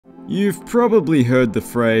You've probably heard the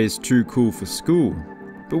phrase too cool for school,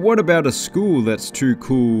 but what about a school that's too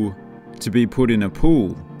cool to be put in a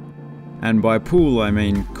pool? And by pool I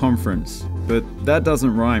mean conference, but that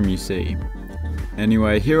doesn't rhyme, you see.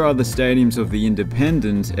 Anyway, here are the stadiums of the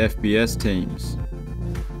independent FBS teams.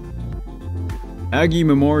 Aggie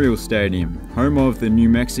Memorial Stadium, home of the New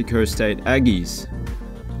Mexico State Aggies.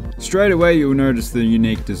 Straight away you'll notice the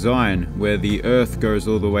unique design, where the earth goes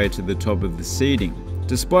all the way to the top of the seating,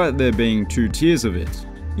 despite there being 2 tiers of it.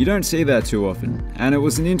 You don't see that too often, and it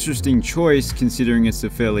was an interesting choice considering it's a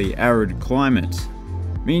fairly arid climate,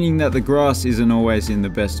 meaning that the grass isn't always in the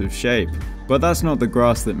best of shape. But that's not the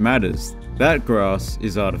grass that matters, that grass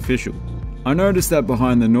is artificial. I noticed that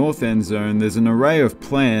behind the north end zone there's an array of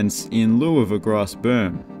plants in lieu of a grass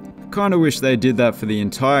berm. Kinda wish they did that for the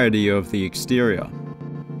entirety of the exterior.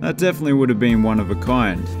 That definitely would have been one of a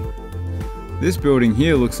kind. This building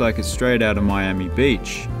here looks like it's straight out of Miami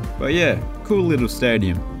Beach. But yeah, cool little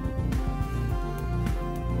stadium.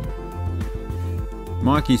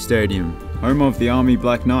 Markey Stadium, home of the Army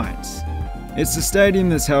Black Knights. It's a stadium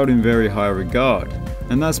that's held in very high regard,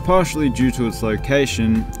 and that's partially due to its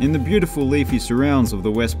location in the beautiful leafy surrounds of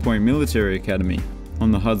the West Point Military Academy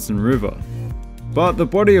on the Hudson River. But the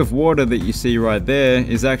body of water that you see right there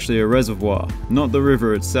is actually a reservoir, not the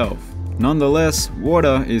river itself. Nonetheless,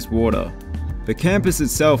 water is water. The campus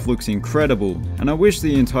itself looks incredible, and I wish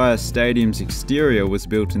the entire stadium's exterior was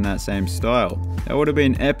built in that same style. That would have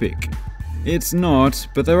been epic. It's not,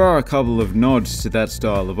 but there are a couple of nods to that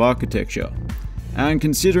style of architecture. And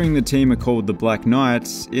considering the team are called the Black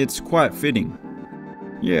Knights, it's quite fitting.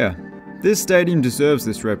 Yeah, this stadium deserves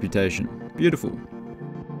this reputation. Beautiful.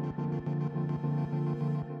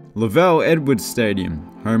 Lavelle Edwards Stadium,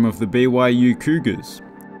 home of the BYU Cougars.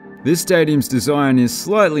 This stadium's design is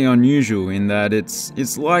slightly unusual in that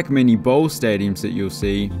it's like many bowl stadiums that you'll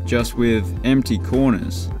see, just with empty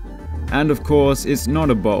corners. And of course, it's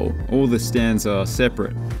not a bowl, all the stands are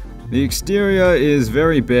separate. The exterior is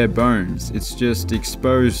very bare bones, it's just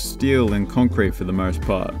exposed steel and concrete for the most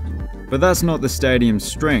part. But that's not the stadium's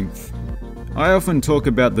strength. I often talk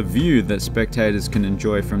about the view that spectators can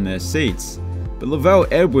enjoy from their seats, but Lavelle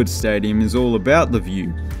Edwards Stadium is all about the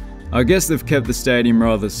view. I guess they've kept the stadium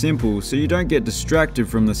rather simple so you don't get distracted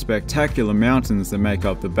from the spectacular mountains that make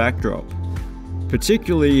up the backdrop.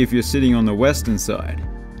 Particularly if you're sitting on the western side.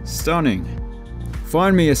 Stunning.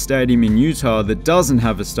 Find me a stadium in Utah that doesn't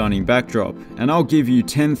have a stunning backdrop and I'll give you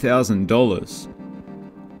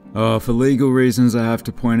 $10,000. For legal reasons I have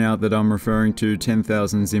to point out that I'm referring to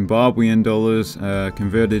 10,000 Zimbabwean dollars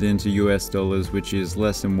converted into US dollars, which is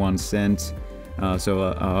less than 1 cent,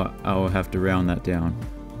 so I'll have to round that down.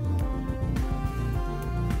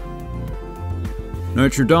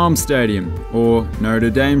 Notre Dame Stadium, or Notre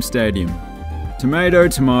Dame Stadium. Tomato,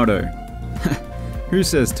 tomato. Who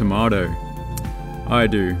says tomato? I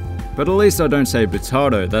do, but at least I don't say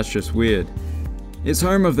potato, that's just weird. It's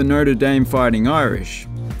home of the Notre Dame Fighting Irish,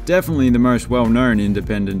 definitely the most well-known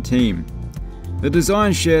independent team. The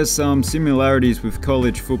design shares some similarities with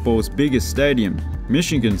college football's biggest stadium,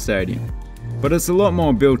 Michigan Stadium, but it's a lot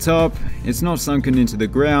more built up, it's not sunken into the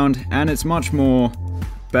ground, and it's much more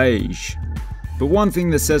beige. But one thing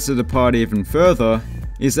that sets it apart even further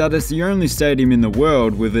is that it's the only stadium in the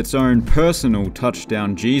world with its own personal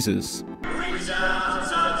touchdown Jesus.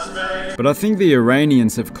 But I think the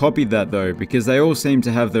Iranians have copied that though, because they all seem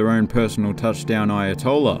to have their own personal touchdown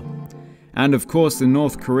Ayatollah. And of course the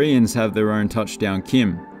North Koreans have their own touchdown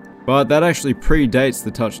Kim. But that actually predates the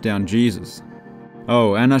touchdown Jesus.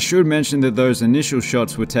 Oh, and I should mention that those initial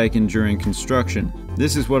shots were taken during construction.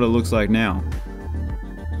 This is what it looks like now.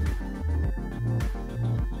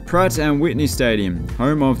 Pratt & Whitney Stadium,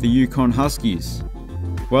 home of the Yukon Huskies.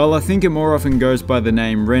 Well, I think it more often goes by the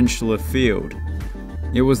name Rentschler Field.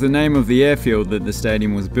 It was the name of the airfield that the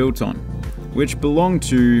stadium was built on, which belonged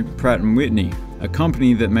to Pratt & Whitney, a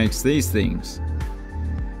company that makes these things.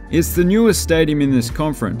 It's the newest stadium in this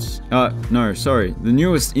conference. The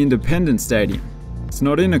newest independent stadium. It's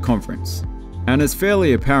not in a conference. And it's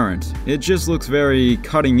fairly apparent, it just looks very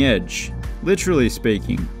cutting edge, literally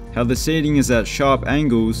speaking. How the seating is at sharp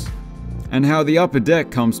angles, and how the upper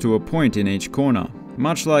deck comes to a point in each corner,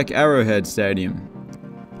 much like Arrowhead Stadium.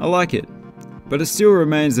 I like it, but it still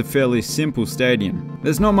remains a fairly simple stadium.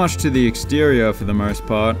 There's not much to the exterior for the most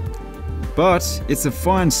part, but it's a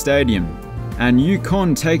fine stadium, and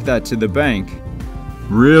Yukon take that to the bank.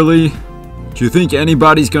 Really? Do you think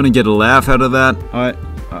anybody's gonna get a laugh out of that?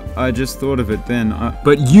 I just thought of it then.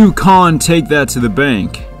 But Yukon take that to the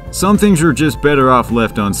bank. Some things are just better off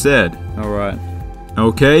left unsaid. Alright.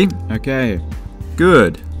 Okay? Okay.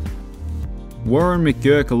 Good. Warren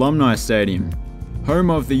McGurk Alumni Stadium,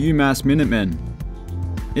 home of the UMass Minutemen.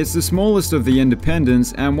 It's the smallest of the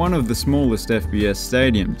independents and one of the smallest FBS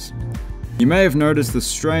stadiums. You may have noticed the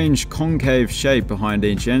strange concave shape behind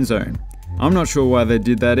each end zone. I'm not sure why they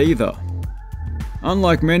did that either.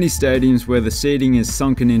 Unlike many stadiums where the seating is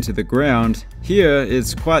sunken into the ground, here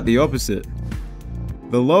it's quite the opposite.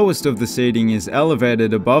 The lowest of the seating is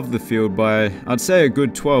elevated above the field by, I'd say, a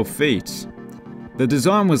good 12 feet. The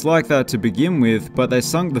design was like that to begin with, but they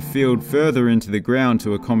sunk the field further into the ground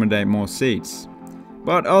to accommodate more seats.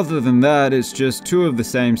 But other than that, it's just two of the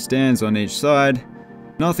same stands on each side,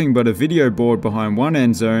 nothing but a video board behind one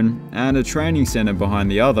end zone and a training center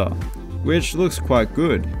behind the other, which looks quite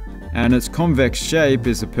good, and its convex shape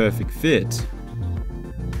is a perfect fit.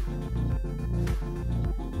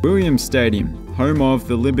 Williams Stadium, home of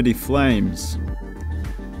the Liberty Flames.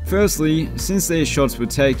 Firstly, since these shots were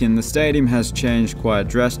taken, the stadium has changed quite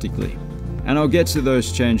drastically, and I'll get to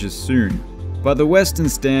those changes soon. But the western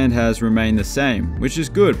stand has remained the same, which is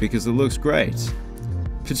good because it looks great.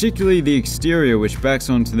 Particularly the exterior, which backs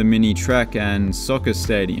onto the mini track and soccer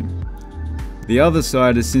stadium. The other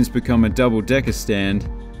side has since become a double-decker stand,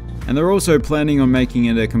 and they're also planning on making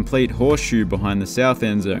it a complete horseshoe behind the south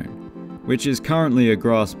end zone, which is currently a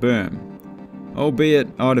grass berm, albeit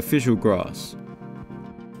artificial grass.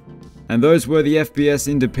 And those were the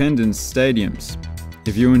FBS Independence stadiums.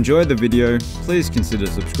 If you enjoyed the video, please consider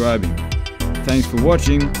subscribing. Thanks for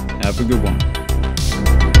watching, have a good one.